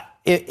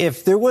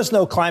 if there was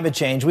no climate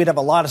change, we'd have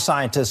a lot of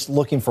scientists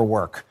looking for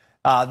work.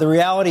 The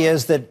reality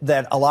is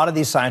that a lot of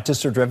these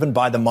scientists are driven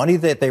by the money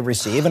that they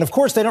receive. And of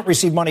course, they don't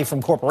receive money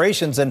from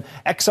corporations and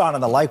Exxon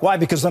and the like. Why?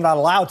 Because they're not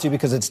allowed to,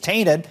 because it's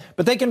tainted.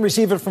 But they can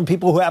receive it from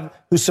people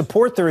who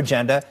support their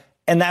agenda.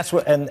 And that's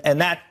what, and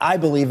that, I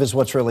believe, is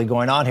what's really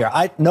going on here.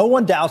 No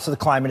one doubts that the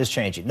climate is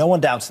changing. No one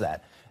doubts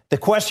that. The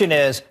question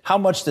is, how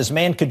much does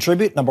man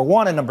contribute? Number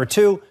one. And number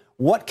two,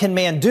 what can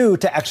man do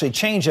to actually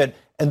change it?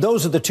 And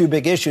those are the two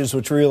big issues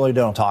which we really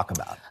don't talk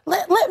about.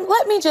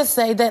 Let me just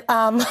say that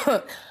on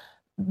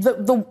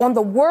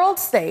the world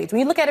stage, when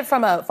you look at it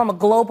from a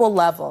global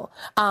level,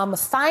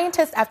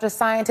 scientist after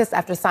scientist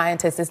after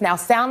scientist is now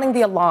sounding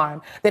the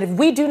alarm that if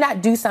we do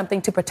not do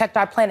something to protect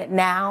our planet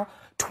now,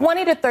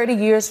 20 to 30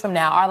 years from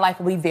now, our life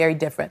will be very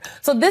different.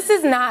 So this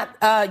is not,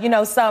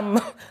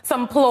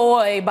 some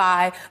ploy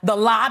by the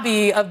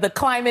lobby of the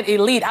climate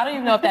elite. I don't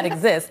even know if that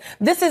exists.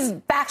 This is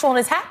factual and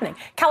it's happening.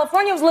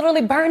 California was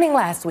literally burning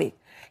last week.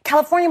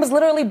 California was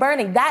literally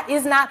burning. That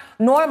is not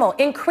normal.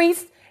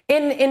 Increased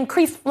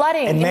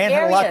flooding and man in areas.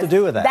 Had a lot to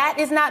do with that. That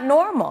is not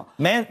normal.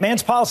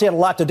 Man's policy had a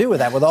lot to do with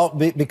that,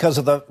 because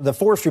of the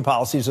forestry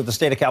policies of the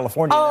state of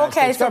California. Oh,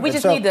 okay. So we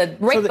just need to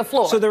rake the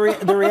floor. So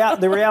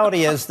the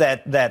reality is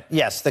that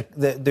yes,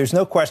 there's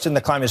no question the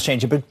climate is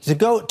changing. But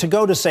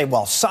to say,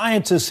 well,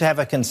 scientists have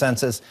a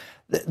consensus.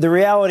 The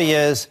reality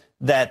is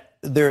that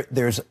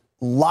there's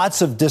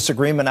lots of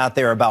disagreement out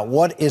there about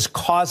what is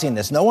causing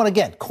this. No one,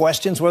 again,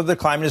 questions whether the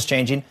climate is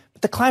changing.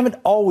 The climate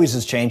always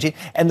is changing.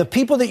 And the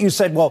people that you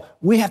said, well,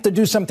 we have to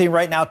do something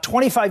right now.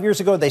 25 years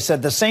ago, they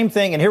said the same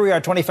thing. And here we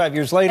are 25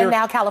 years later. And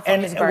now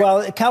California's burning.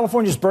 Well,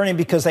 California's burning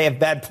because they have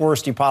bad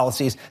forestry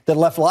policies that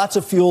left lots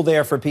of fuel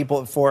there for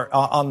people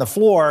on the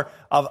floor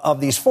of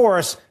these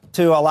forests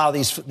to allow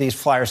these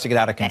fires to get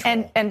out of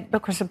control. And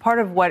because a part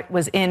of what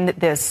was in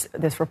this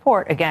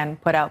report, again,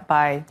 put out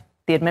by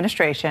the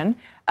administration,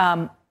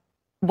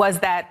 was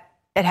that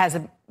it has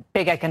a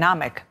big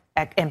economic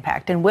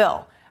impact and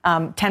will.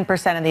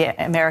 10% of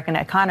the American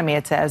economy,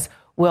 it says,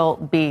 will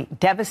be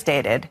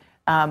devastated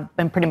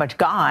and pretty much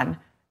gone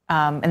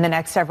in the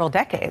next several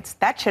decades.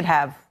 That should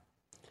have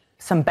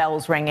some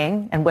bells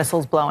ringing and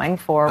whistles blowing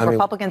for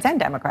Republicans and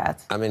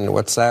Democrats. I mean,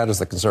 what's sad is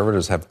the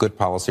conservatives have good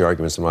policy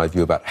arguments, in my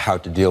view, about how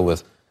to deal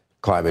with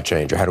climate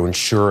change or how to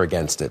insure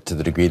against it to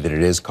the degree that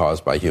it is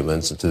caused by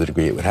humans and to the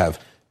degree it would have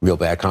real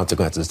bad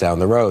consequences down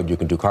the road. You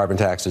can do carbon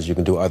taxes. You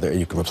can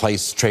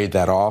trade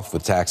that off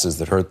with taxes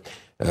that hurt.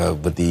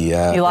 With the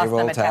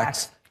payroll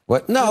tax.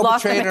 What? No,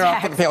 but trade it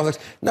off with the payroll tax.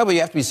 No, but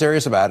you have to be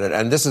serious about it.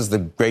 And this is the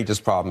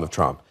greatest problem of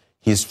Trump.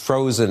 He's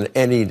frozen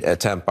any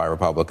attempt by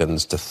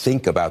Republicans to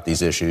think about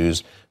these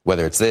issues,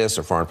 whether it's this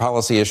or foreign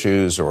policy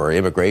issues or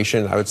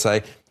immigration, I would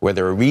say, where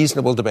there are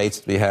reasonable debates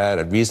to be had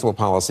and reasonable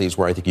policies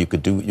where I think you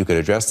could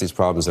address these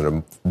problems in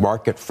a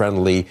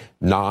market-friendly,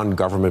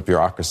 non-government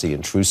bureaucracy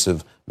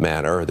intrusive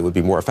manner that would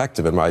be more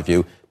effective, in my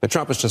view. But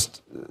Trump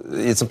is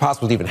it's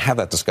impossible to even have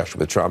that discussion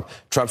with Trump.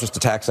 Trump just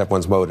attacks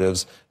everyone's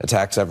motives,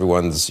 attacks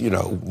everyone's,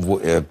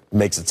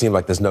 makes it seem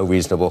like there's no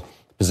reasonable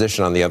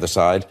position on the other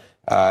side.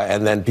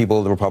 And then the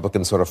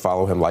Republicans sort of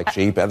follow him like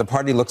sheep. And the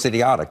party looks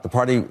idiotic. The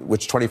party,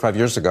 which 25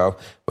 years ago,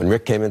 when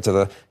Rick came into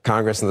the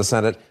Congress and the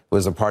Senate,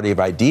 was a party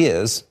of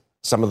ideas,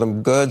 some of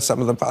them good,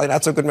 some of them probably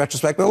not so good in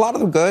retrospect, but a lot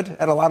of them good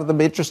and a lot of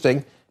them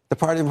interesting. The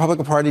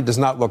Republican Party does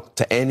not look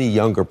to any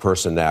younger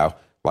person now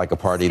like a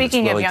party that's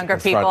willing to confront ideas.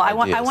 Speaking of younger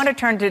people, I want to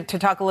turn to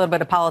talk a little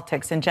bit of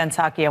politics. And Jen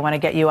Psaki, I want to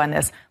get you on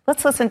this.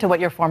 Let's listen to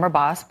what your former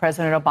boss,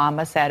 President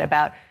Obama, said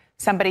about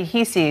somebody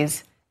he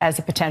sees as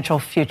a potential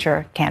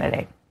future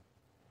candidate.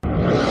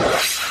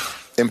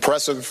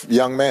 Impressive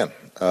young man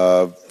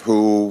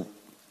who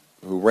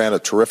ran a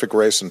terrific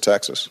race in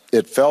Texas.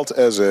 It felt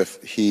as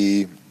if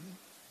he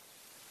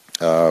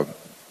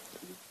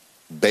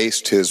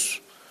based his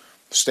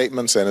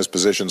statements and his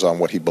positions on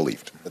what he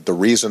believed. The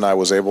reason I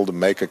was able to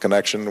make a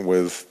connection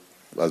with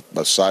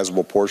a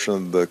sizable portion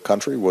of the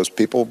country was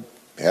people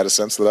had a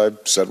sense that I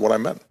said what I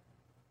meant.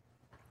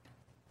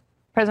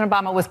 President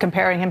Obama was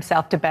comparing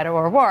himself to Beto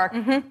O'Rourke,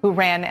 who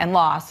ran and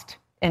lost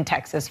in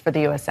Texas for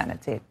the U.S.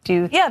 Senate seat.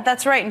 Yeah,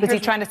 that's right. Was he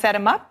trying to set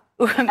him up?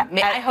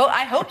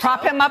 I hope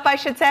prop him up, I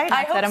should say.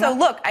 I hope so.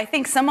 Look, I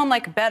think someone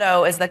like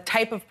Beto is the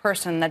type of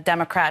person that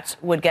Democrats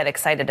would get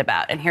excited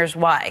about, and here's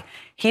why.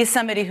 He's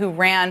somebody who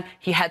ran.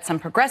 He had some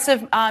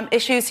progressive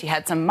issues. He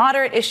had some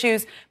moderate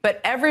issues,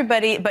 but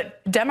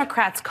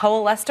Democrats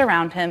coalesced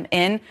around him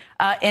in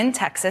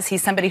Texas.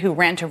 He's somebody who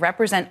ran to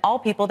represent all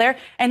people there,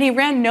 and he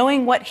ran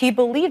knowing what he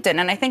believed in.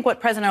 And I think what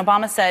President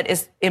Obama said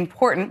is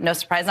important. No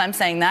surprise I'm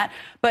saying that.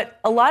 But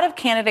a lot of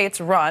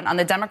candidates run on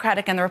the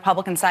Democratic and the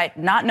Republican side,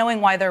 not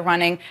knowing why they're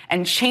running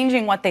and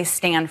changing what they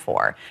stand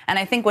for. And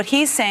I think what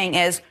he's saying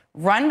is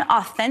run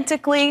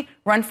authentically,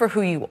 run for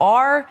who you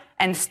are,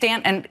 and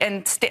stand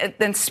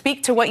and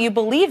speak to what you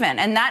believe in.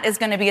 And that is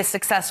going to be a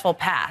successful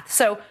path.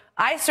 So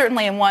I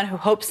certainly am one who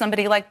hopes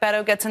somebody like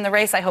Beto gets in the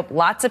race. I hope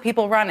lots of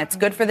people run. It's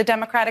good for the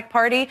Democratic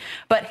Party.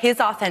 But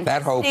his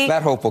authenticity...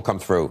 That hope will come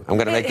through. I'm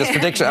going to make this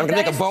prediction. I'm going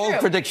to make a bold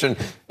prediction.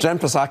 Jen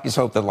Psaki's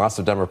hope that lots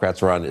of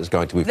Democrats run is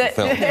going to be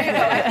fulfilled. There you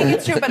go. I think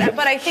it's true.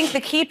 But I think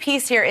the key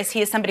piece here is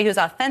he is somebody who's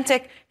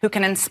authentic, who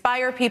can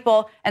inspire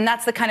people, and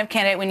that's the kind of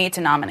candidate we need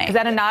to nominate. Is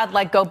that a nod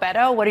like go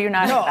Beto? What are your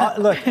nods?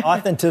 No, look,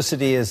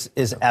 authenticity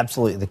is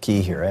absolutely the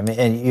key here. I mean,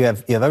 and you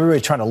have everybody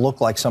trying to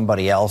look like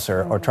somebody else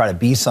or try to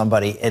be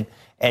somebody,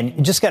 and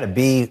you just got to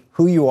be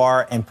who you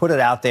are and put it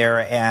out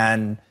there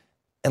and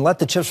let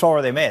the chips fall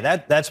where they may.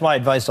 That's my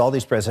advice to all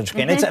these presidential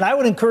candidates, and I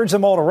would encourage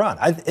them all to run.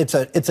 It's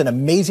an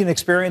amazing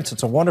experience.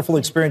 It's a wonderful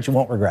experience. You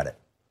won't regret it.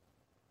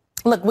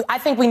 Look, I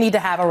think we need to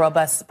have a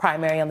robust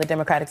primary on the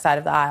Democratic side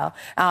of the aisle.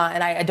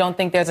 And I don't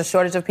think there's a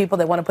shortage of people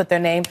that want to put their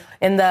name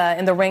in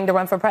the ring to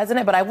run for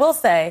president. But I will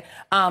say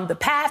the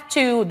path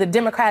to the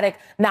Democratic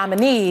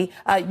nominee,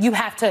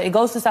 it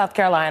goes to South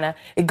Carolina.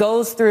 It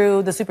goes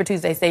through the Super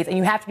Tuesday states, and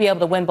you have to be able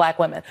to win black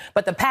women.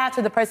 But the path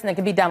to the person that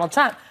can be Donald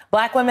Trump,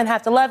 black women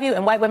have to love you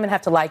and white women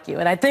have to like you.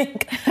 And I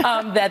think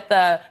that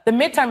the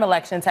midterm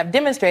elections have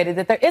demonstrated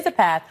that there is a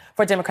path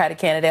for a Democratic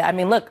candidate. I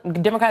mean, look,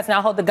 Democrats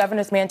now hold the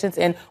governor's mansions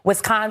in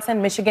Wisconsin,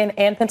 Michigan,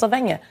 and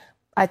Pennsylvania.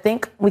 I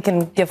think we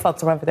can give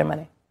folks a run for their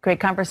money. Great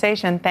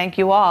conversation. Thank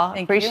you all.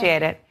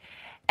 Appreciate it.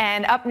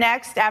 And up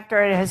next,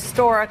 after a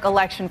historic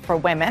election for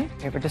women,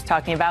 we were just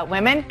talking about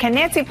women, can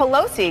Nancy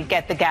Pelosi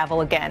get the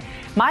gavel again?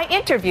 My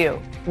interview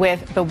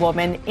with the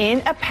woman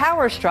in a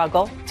power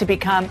struggle to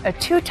become a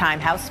two-time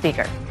House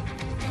Speaker.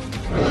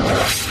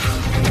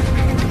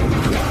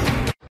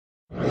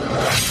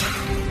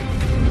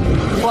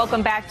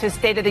 Welcome back to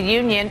State of the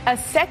Union. A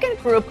second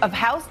group of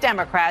House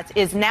Democrats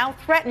is now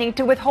threatening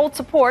to withhold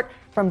support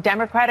from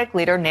Democratic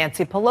leader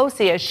Nancy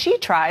Pelosi as she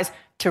tries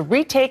to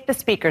retake the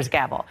Speaker's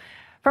gavel.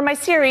 For my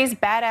series,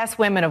 Badass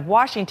Women of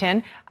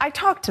Washington, I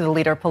talked to the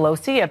leader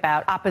Pelosi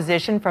about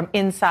opposition from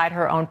inside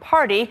her own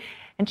party,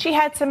 and she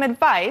had some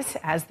advice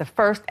as the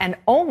first and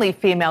only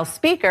female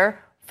speaker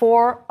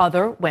for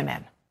other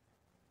women.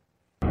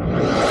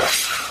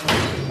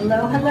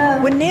 Hello,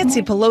 hello. When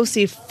Nancy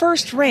Pelosi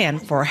first ran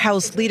for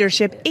House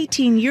leadership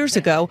 18 years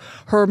ago,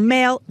 her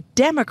male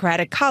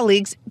Democratic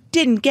colleagues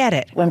didn't get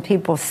it. When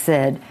people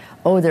said,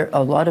 a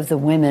lot of the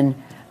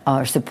women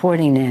are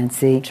supporting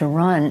Nancy to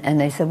run, and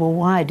they said, well,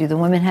 why? Do the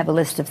women have a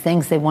list of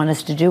things they want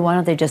us to do? Why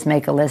don't they just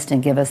make a list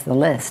and give us the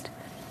list?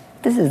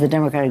 This is the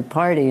Democratic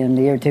Party in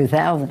the year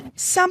 2000.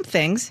 Some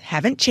things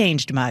haven't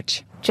changed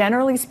much.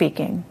 Generally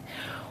speaking,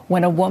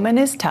 when a woman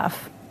is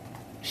tough,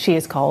 she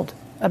is called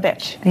a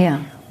bitch.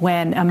 Yeah.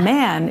 When a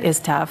man is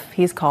tough,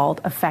 he's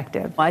called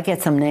effective. I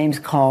get some names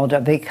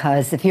called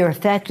because if you're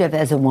effective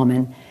as a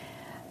woman,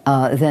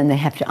 then they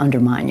have to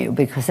undermine you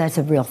because that's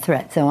a real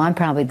threat. So I'm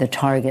probably the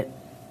target,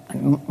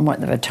 more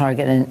of a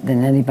target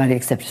than anybody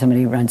except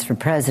somebody who runs for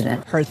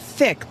president. Her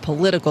thick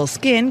political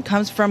skin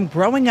comes from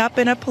growing up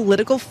in a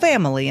political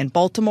family in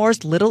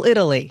Baltimore's Little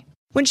Italy.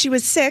 When she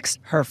was 6,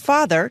 her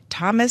father,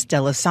 Thomas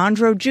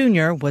D'Alessandro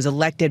Jr., was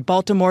elected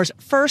Baltimore's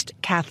first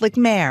Catholic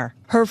mayor.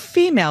 Her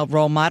female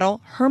role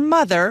model, her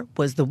mother,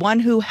 was the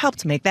one who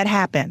helped make that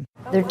happen.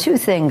 There are two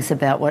things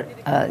about what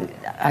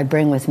I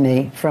bring with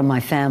me from my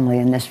family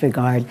in this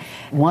regard.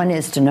 One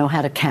is to know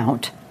how to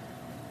count.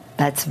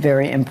 That's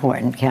very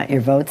important. Count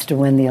your votes to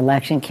win the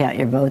election, count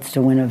your votes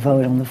to win a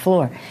vote on the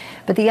floor.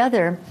 But the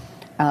other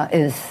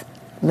is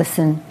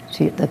listen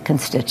to the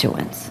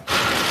constituents.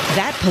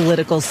 That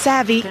political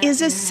savvy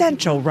is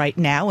essential right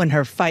now in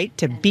her fight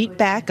to beat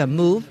back a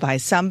move by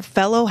some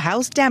fellow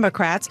House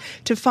Democrats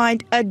to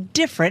find a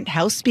different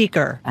House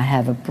Speaker. I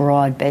have a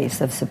broad base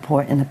of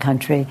support in the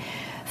country,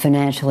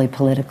 financially,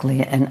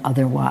 politically, and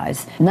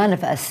otherwise. None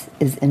of us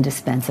is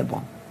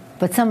indispensable,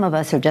 but some of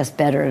us are just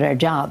better at our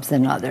jobs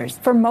than others.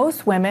 For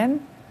most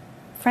women,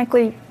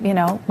 frankly,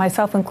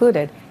 myself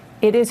included,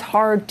 it is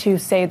hard to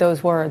say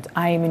those words.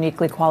 I am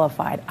uniquely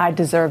qualified. I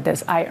deserve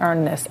this. I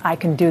earn this. I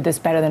can do this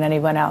better than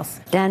anyone else.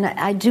 Dan,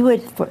 I do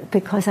it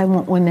because I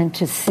want women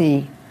to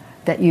see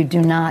that you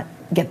do not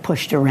get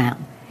pushed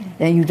around,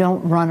 that you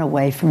don't run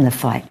away from the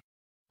fight.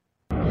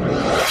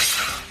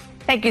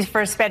 Thank you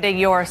for spending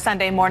your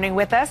Sunday morning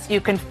with us.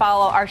 You can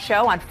follow our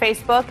show on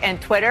Facebook and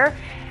Twitter.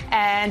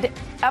 And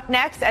up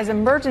next, as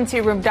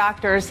emergency room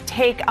doctors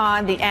take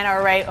on the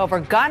NRA over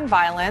gun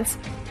violence,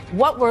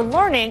 what we're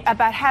learning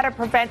about how to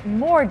prevent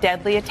more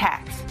deadly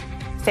attacks.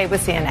 Stay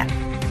with CNN.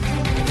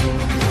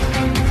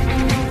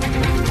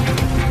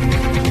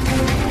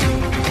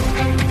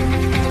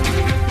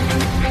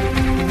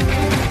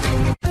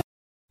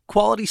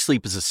 Quality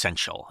sleep is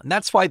essential, and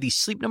that's why the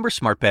Sleep Number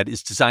Smart Bed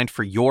is designed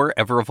for your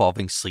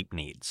ever-evolving sleep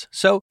needs.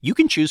 So you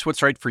can choose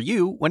what's right for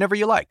you whenever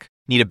you like.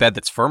 Need a bed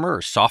that's firmer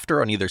or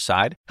softer on either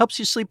side? Helps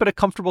you sleep at a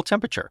comfortable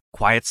temperature.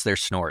 Quiets their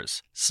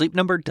snores. Sleep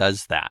Number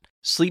does that.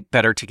 Sleep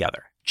better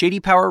together.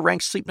 JD Power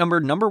ranks Sleep Number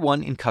number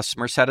 1 in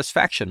customer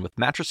satisfaction with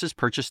mattresses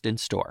purchased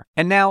in-store.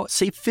 And now,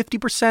 save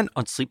 50%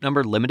 on Sleep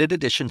Number limited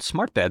edition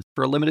smart beds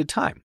for a limited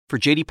time. For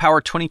JD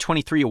Power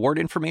 2023 award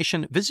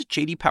information, visit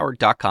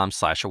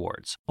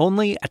jdpower.com/awards.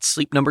 Only at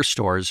Sleep Number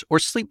stores or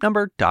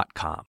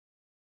sleepnumber.com.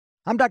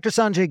 I'm Dr.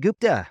 Sanjay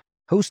Gupta,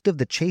 host of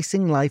the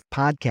Chasing Life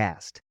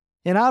podcast.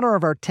 In honor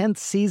of our 10th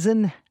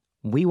season,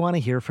 we want to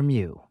hear from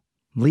you.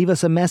 Leave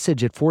us a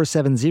message at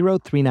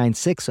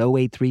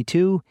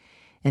 470-396-0832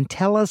 and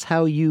tell us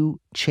how you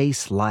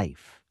chase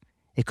life.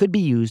 It could be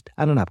used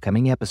on an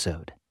upcoming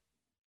episode.